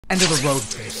end of the road,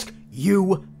 Fisk.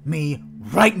 You, me,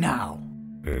 right now.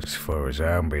 As far as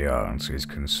ambiance is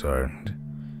concerned,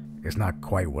 it's not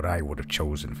quite what I would have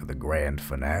chosen for the grand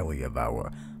finale of our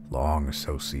long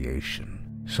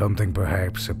association. Something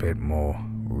perhaps a bit more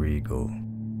regal,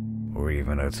 or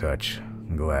even a touch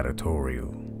gladiatorial.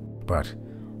 But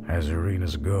as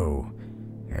arenas go,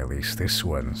 at least this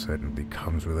one certainly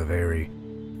comes with a very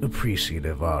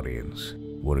appreciative audience.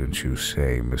 Wouldn't you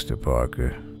say, Mr.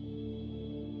 Parker?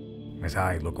 As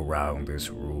I look around this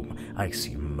room, I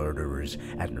see murderers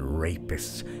and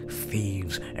rapists,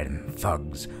 thieves and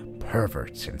thugs,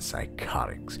 perverts and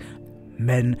psychotics,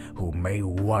 men who may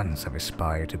once have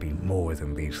aspired to be more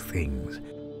than these things,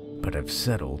 but have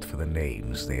settled for the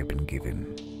names they have been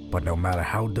given. But no matter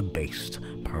how debased,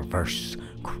 perverse,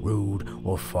 crude,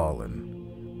 or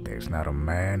fallen, there's not a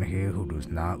man here who does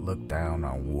not look down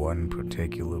on one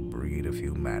particular breed of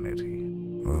humanity.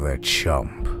 The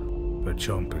chump. The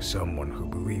chump is someone who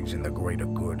believes in the greater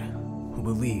good, who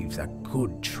believes that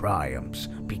good triumphs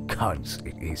because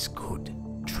it is good.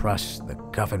 Trusts the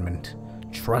government,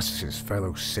 trusts his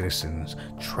fellow citizens,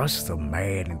 trusts the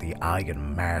man in the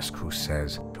iron mask who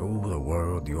says, "Show the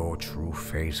world your true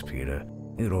face, Peter.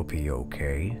 It'll be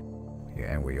okay."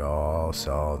 Yeah, and we all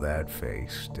saw that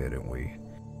face, didn't we?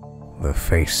 The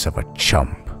face of a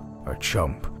chump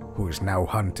who is now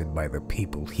hunted by the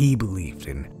people he believed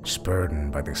in,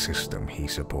 spurned by the system he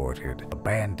supported,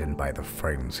 abandoned by the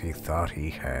friends he thought he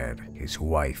had, his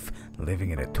wife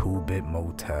living in a two-bit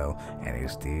motel, and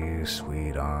his dear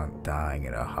sweet aunt dying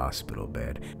in a hospital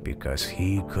bed because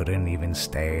he couldn't even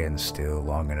stand still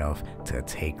long enough to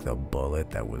take the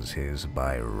bullet that was his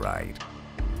by right.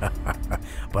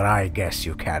 But I guess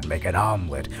you can't make an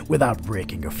omelet without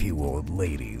breaking a few old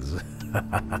ladies.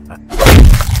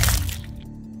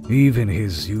 Even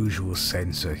his usual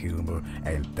sense of humor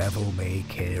and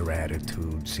devil-may-care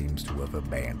attitude seems to have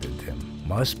abandoned him.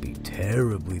 Must be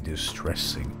terribly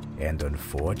distressing and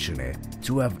unfortunate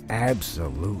to have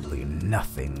absolutely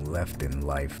nothing left in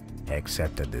life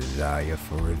except a desire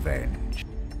for revenge.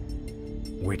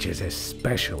 Which is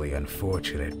especially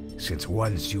unfortunate, since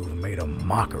once you've made a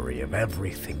mockery of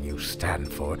everything you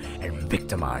stand for and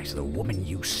victimized the woman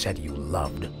you said you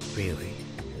loved, really,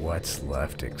 what's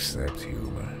left except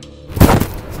humor?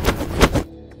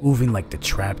 Moving like the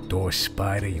trapdoor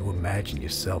spider you imagine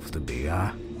yourself to be,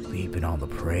 huh? Leaping on the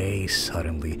prey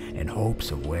suddenly in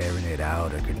hopes of wearing it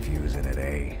out or confusing it,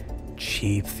 eh?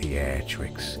 Cheap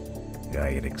theatrics.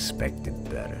 I had expected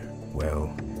better.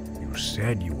 Well, you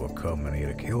said you were coming here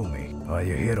to kill me. Are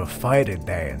you here to fight or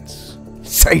dance?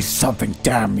 Say something,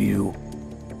 damn you!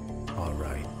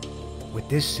 Alright. What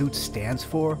this suit stands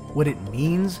for, what it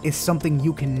means, is something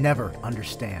you can never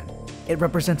understand. It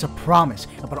represents a promise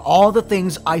about all the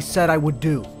things I said I would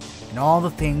do, and all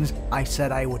the things I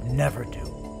said I would never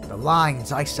do. The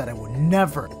lines I said I would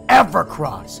never, ever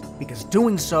cross, because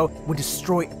doing so would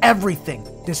destroy everything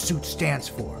this suit stands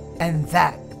for. And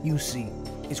that, you see,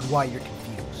 is why you're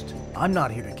confused. I'm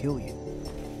not here to kill you.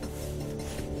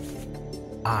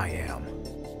 I am.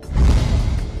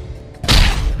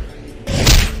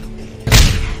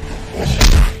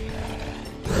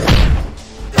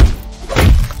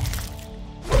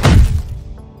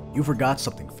 You forgot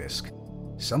something, Fisk.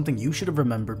 Something you should have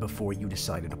remembered before you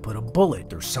decided to put a bullet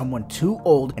through someone too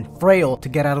old and frail to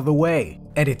get out of the way.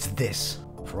 And it's this.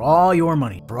 For all your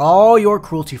money, for all your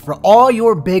cruelty, for all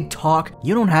your big talk,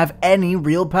 you don't have any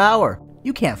real power.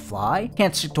 You can't fly,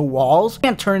 can't stick to walls,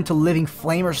 can't turn into living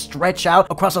flame or stretch out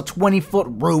across a 20-foot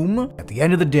room. At the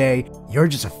end of the day, you're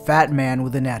just a fat man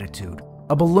with an attitude.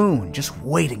 A balloon just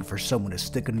waiting for someone to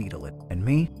stick a needle in. And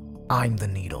me, I'm the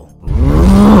needle.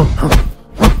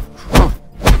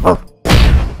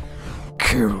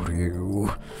 Kill you.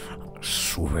 I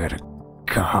swear to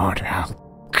God,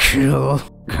 I'll kill.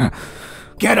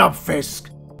 Get up, Fisk!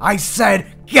 I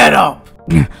said, get up!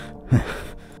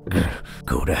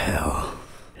 Go to hell.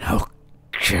 I'll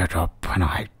get up when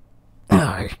I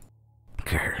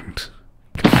can't.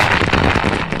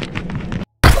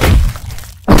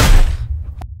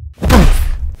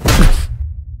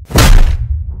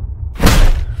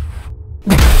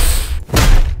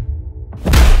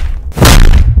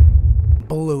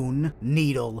 Balloon,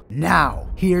 needle, now.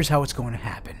 Here's how it's going to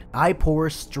happen. I pour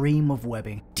a stream of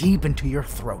webbing deep into your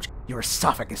throat, your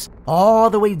esophagus, all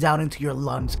the way down into your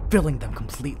lungs, filling them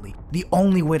completely. The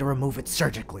only way to remove it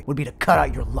surgically would be to cut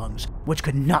out your lungs, which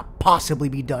could not possibly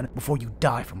be done before you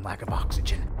die from lack of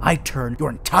oxygen. I turn your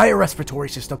entire respiratory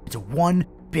system into one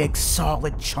big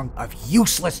solid chunk of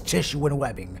useless tissue and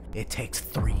webbing. It takes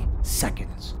 3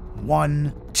 seconds.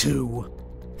 1, 2,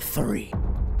 3.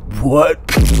 What?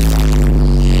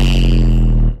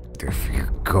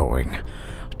 going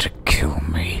to kill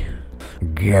me.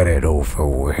 Get it over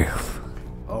with.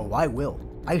 Oh, I will.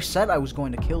 I said I was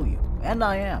going to kill you, and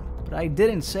I am. But I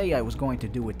didn't say I was going to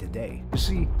do it today. You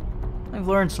see, I've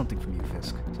learned something from you,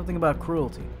 Fisk. Something about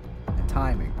cruelty and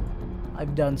timing.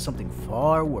 I've done something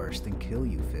far worse than kill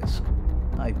you, Fisk.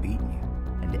 I've beaten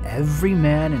you. And every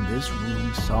man in this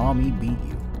room saw me beat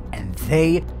you. And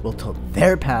they will tell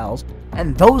their pals,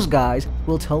 and those guys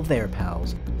will tell their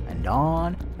pals, and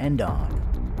on and on.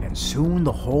 And soon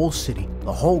the whole city,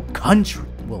 the whole country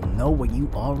will know what you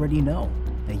already know.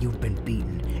 That you've been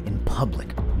beaten in public,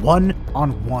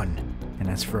 one-on-one. And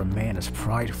as for a man as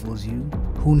prideful as you,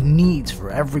 who needs for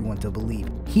everyone to believe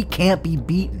he can't be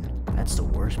beaten, that's the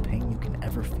worst pain you can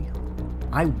ever feel.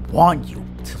 I want you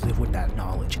to live with that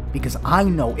knowledge, because I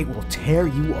know it will tear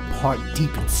you apart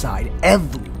deep inside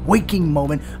every waking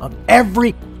moment of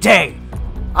every day.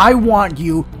 I want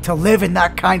you to live in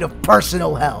that kind of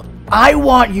personal hell. I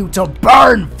want you to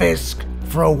burn, Fisk,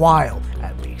 for a while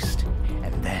at least.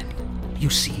 And then, you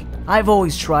see, I've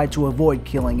always tried to avoid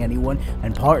killing anyone,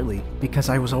 and partly because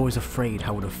I was always afraid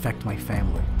how it would affect my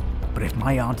family. But if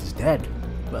my aunt is dead,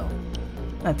 well,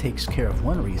 that takes care of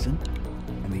one reason.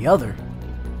 And the other,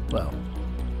 well,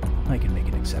 I can make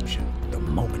an exception. The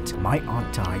moment my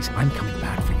aunt dies, I'm coming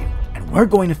back for you. And we're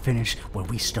going to finish where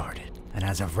we started. And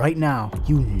as of right now,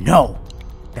 you know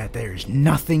that there is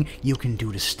nothing you can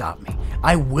do to stop me.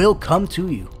 I will come to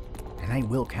you, and I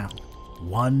will count.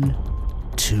 1,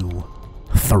 2,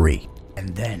 3. And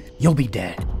then you'll be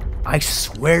dead. I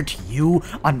swear to you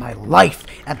on my life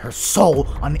and her soul,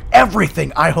 on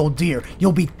everything I hold dear,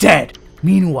 you'll be dead.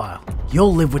 Meanwhile,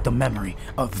 you'll live with the memory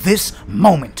of this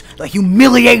moment, the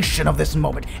humiliation of this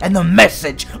moment, and the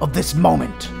message of this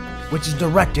moment, which is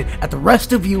directed at the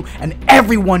rest of you and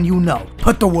everyone you know.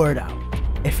 Put the word out.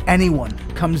 If anyone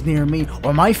comes near me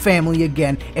or my family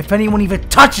again, if anyone even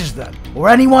touches them, or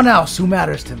anyone else who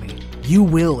matters to me, you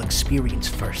will experience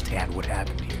firsthand what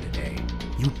happened here today.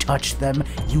 You touch them,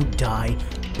 you die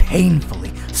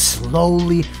painfully,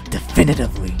 slowly,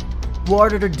 definitively. You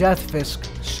ordered her death, Fisk,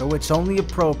 so it's only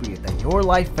appropriate that your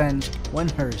life ends when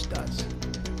hers does.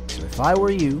 So if I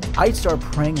were you, I'd start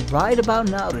praying right about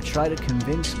now to try to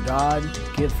convince God to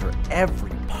give her every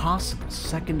possible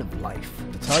second of life.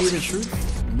 To tell you the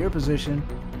truth, in your position,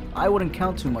 I wouldn't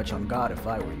count too much on God if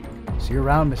I were you. See you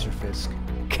around, Mr. Fisk.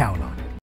 Count on it.